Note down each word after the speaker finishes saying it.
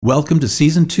Welcome to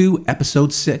Season 2,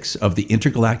 Episode 6 of the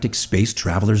Intergalactic Space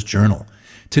Traveler's Journal.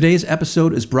 Today's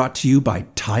episode is brought to you by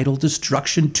Tidal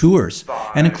Destruction Tours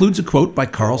and includes a quote by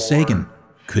Carl Sagan.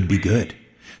 Could be good.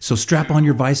 So strap on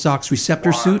your Visox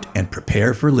receptor suit and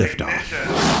prepare for liftoff.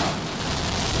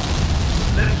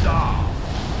 Liftoff.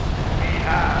 We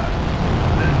have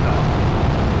liftoff.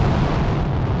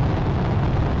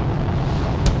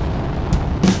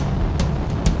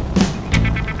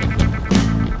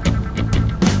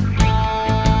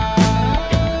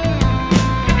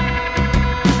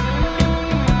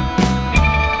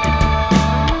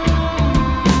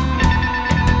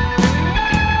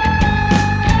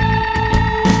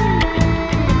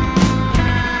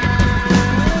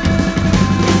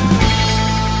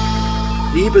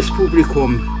 Liebes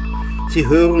Publikum, Sie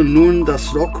hören nun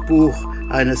das Logbuch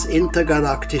eines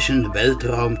intergalaktischen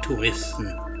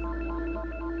Weltraumtouristen.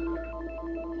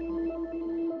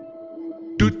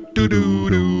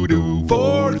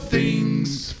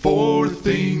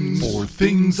 Four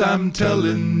things I'm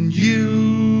telling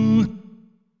you.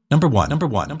 Number one.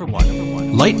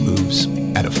 Light moves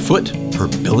at a foot per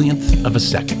billionth of a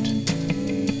second.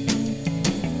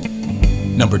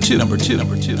 Number two.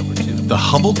 The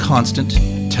Hubble constant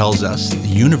tells us the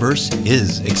universe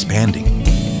is expanding.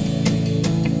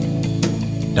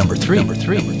 Number three.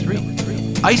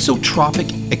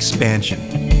 Isotropic expansion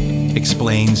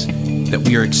explains that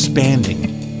we are expanding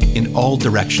in all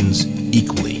directions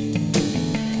equally.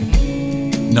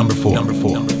 Number four.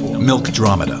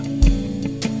 Milkdromeda.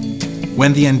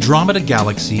 When the Andromeda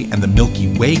Galaxy and the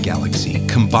Milky Way Galaxy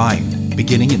combined,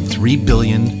 beginning in 3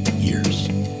 billion years.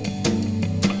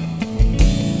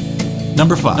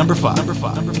 Number five.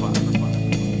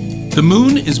 The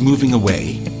moon is moving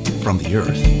away from the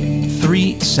Earth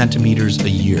 3 centimeters a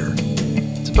year.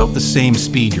 It's about the same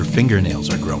speed your fingernails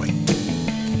are growing.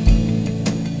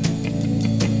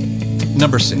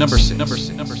 Number six.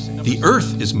 The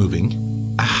Earth is moving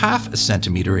 0.5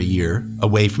 centimeter a year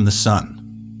away from the Sun.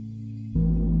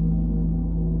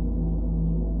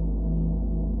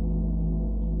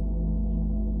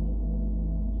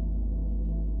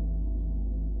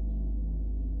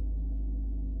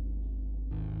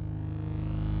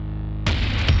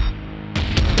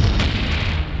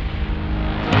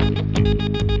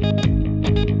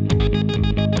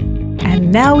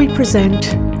 And now we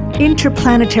present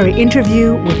Interplanetary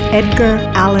Interview with Edgar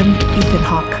Allan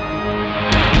Ethanhawke.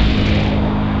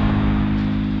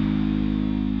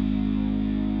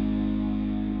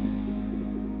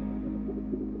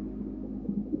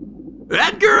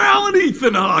 Edgar Allan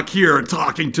Ethanhawke here,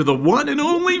 talking to the one and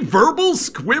only Verbal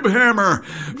Squibhammer,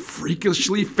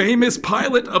 freakishly famous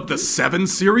pilot of the 7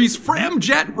 Series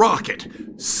Framjet rocket,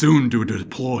 soon to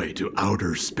deploy to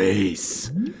outer space.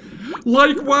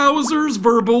 Like wowzers,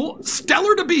 Verbal,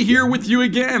 stellar to be here with you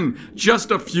again.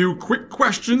 Just a few quick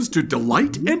questions to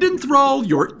delight and enthrall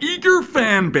your eager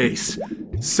fan base.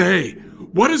 Say,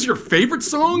 what is your favorite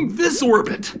song this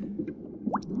orbit?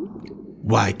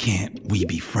 Why Can't We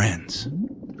Be Friends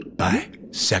by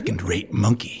Second Rate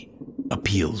Monkey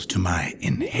appeals to my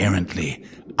inherently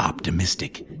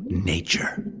optimistic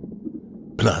nature.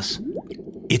 Plus,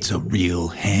 it's a real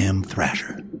ham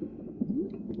thrasher.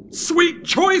 Sweet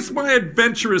choice, my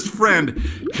adventurous friend.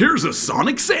 Here's a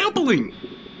sonic sampling.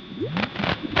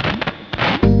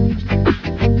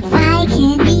 Why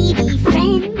can't we be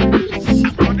friends? I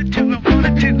wanted to.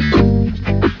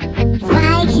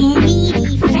 Why can't we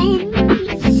be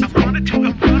friends? I wanted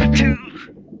to.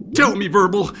 Tell me,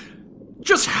 Verbal,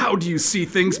 just how do you see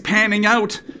things panning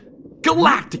out,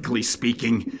 galactically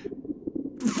speaking,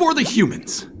 for the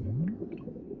humans?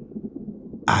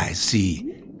 I see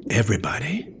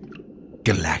everybody,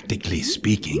 galactically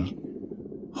speaking,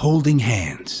 holding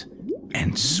hands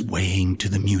and swaying to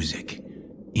the music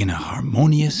in a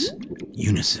harmonious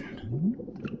unison.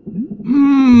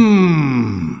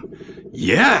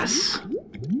 Yes.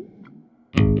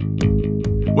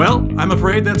 Well, I'm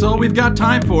afraid that's all we've got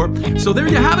time for. So there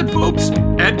you have it, folks.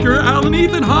 Edgar Allan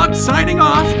Ethanhawke signing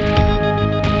off.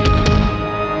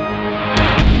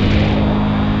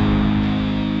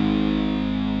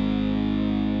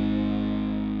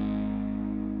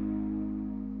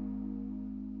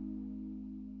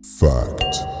 Fact.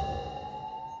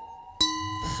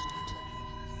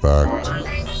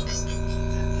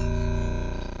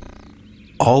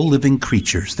 All living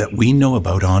creatures that we know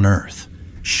about on Earth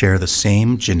share the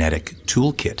same genetic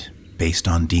toolkit based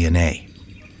on DNA.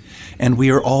 And we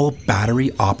are all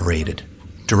battery operated,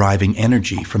 deriving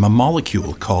energy from a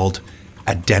molecule called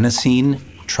adenosine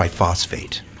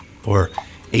triphosphate, or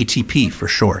ATP for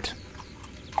short.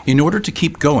 In order to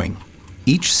keep going,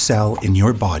 Each cell in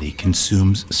your body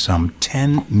consumes some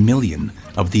 10 million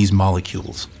of these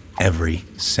molecules every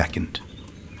second.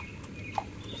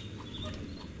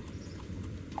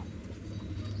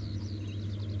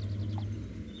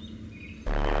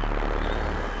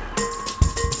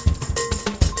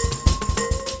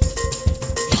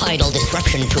 Tidal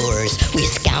Disruption Tours. We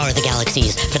scour the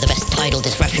galaxies for the best tidal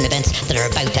disruption events that are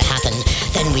about to happen.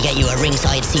 Then we get you a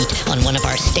ringside seat on one of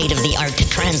our state-of-the-art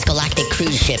transgalactic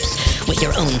cruise ships with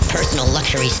your own personal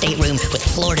luxury stateroom with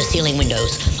floor-to-ceiling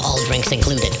windows, all drinks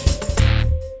included.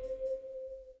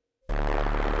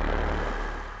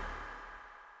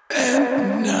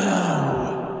 And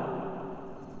now,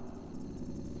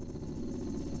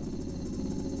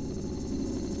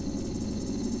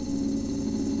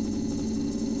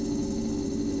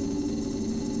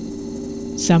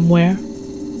 somewhere,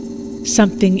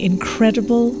 something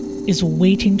incredible is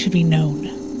waiting to be known.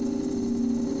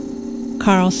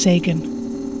 Carl Sagan.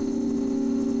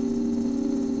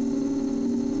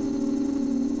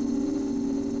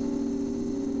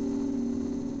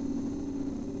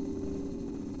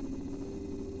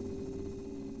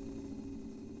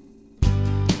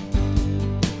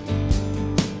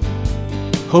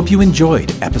 hope you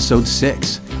enjoyed episode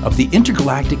 6 of the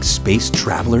Intergalactic Space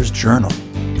Traveler's Journal.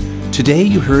 Today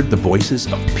you heard the voices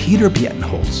of Peter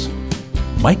Bjettenholz,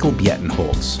 Michael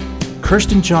Bjettenholz,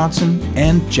 Kirsten Johnson,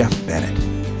 and Jeff Bennett.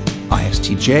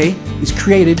 ISTJ is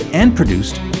created and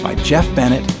produced by Jeff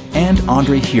Bennett and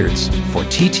Andre Hertz for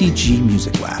TTG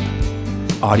Music Lab.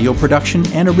 Audio production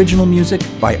and original music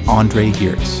by Andre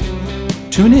Hertz.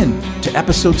 Tune in to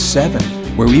episode 7,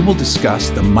 where we will discuss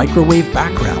the microwave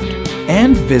background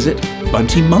and visit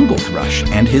Bunty Mungle Thrush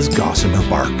and his gossamer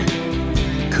bark.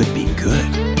 Could be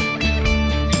good.